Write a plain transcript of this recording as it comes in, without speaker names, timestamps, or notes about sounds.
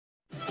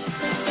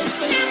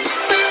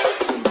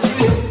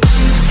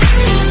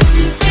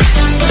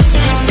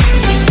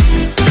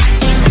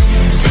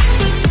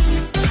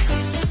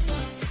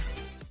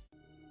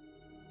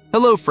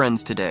Hello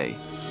friends, today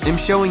I'm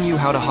showing you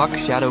how to hack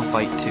Shadow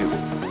Fight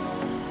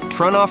 2.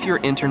 Turn off your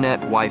internet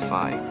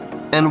Wi-Fi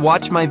and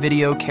watch my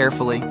video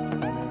carefully.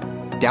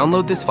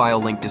 Download this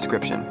file, link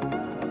description.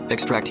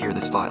 Extract here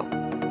this file.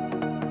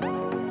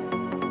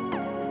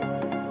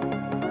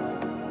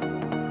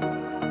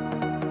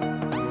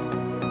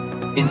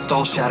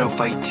 Install Shadow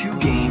Fight 2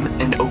 game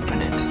and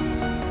open it.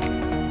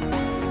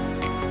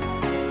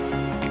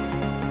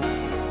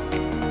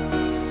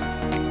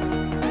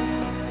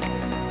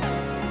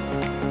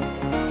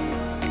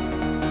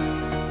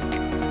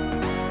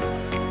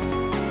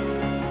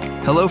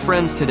 Hello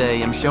friends,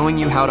 today I'm showing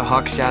you how to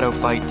hack Shadow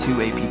Fight 2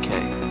 APK.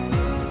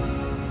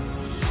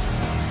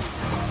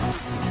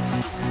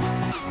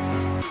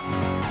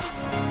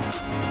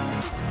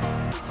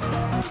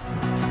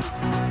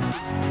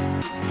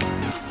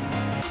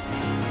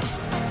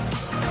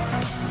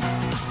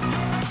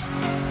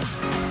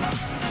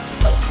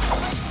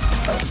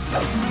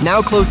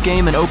 Now close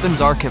game and opens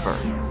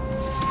Archiver.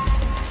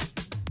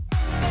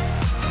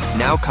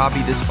 Now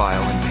copy this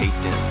file and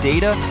paste in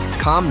data,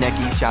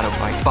 Neki, Shadow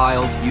Fight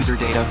files, user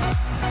data.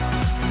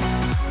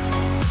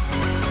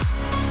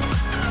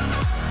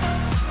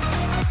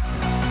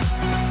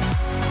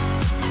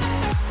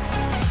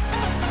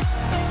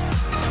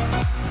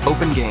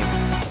 Open game.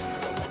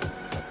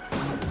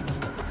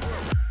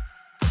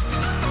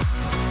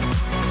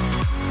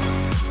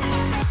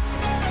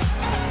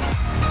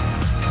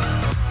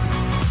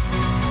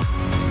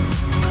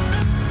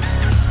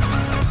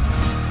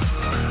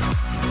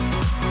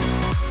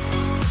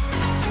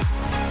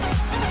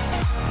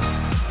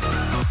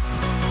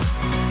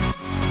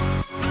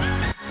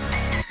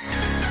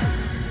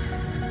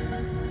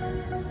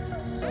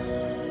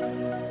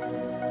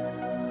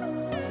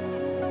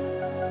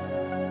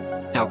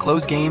 Now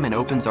close game and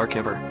opens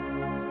Archiver.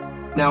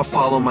 Now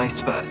follow my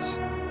steps.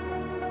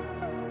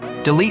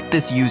 Delete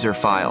this user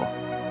file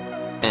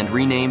and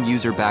rename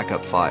user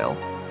backup file.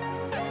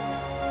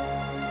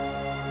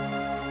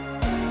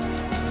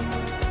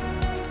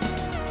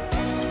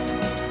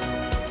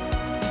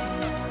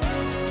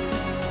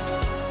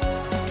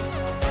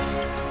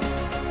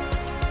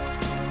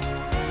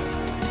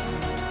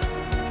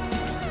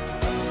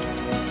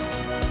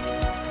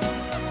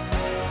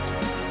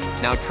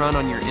 Now turn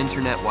on your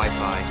internet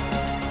Wi-Fi.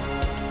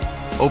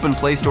 Open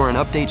Play Store and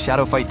update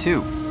Shadow Fight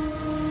 2.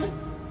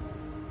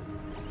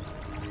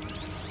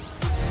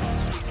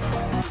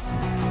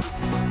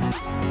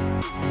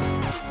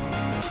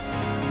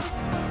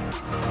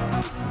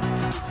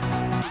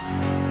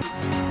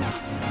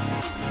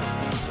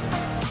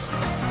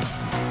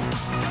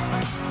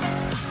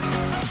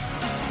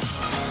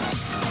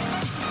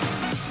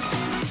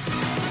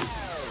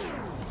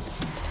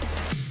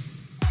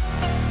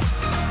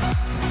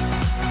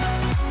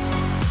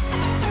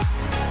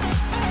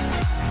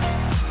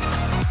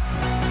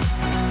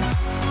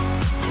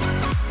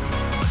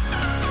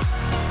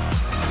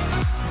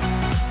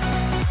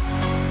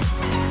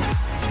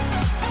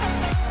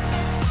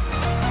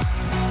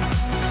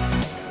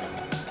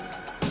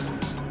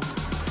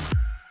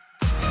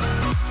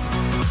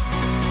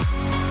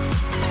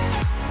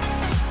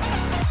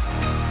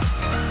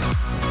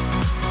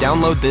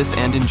 Download this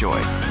and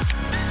enjoy.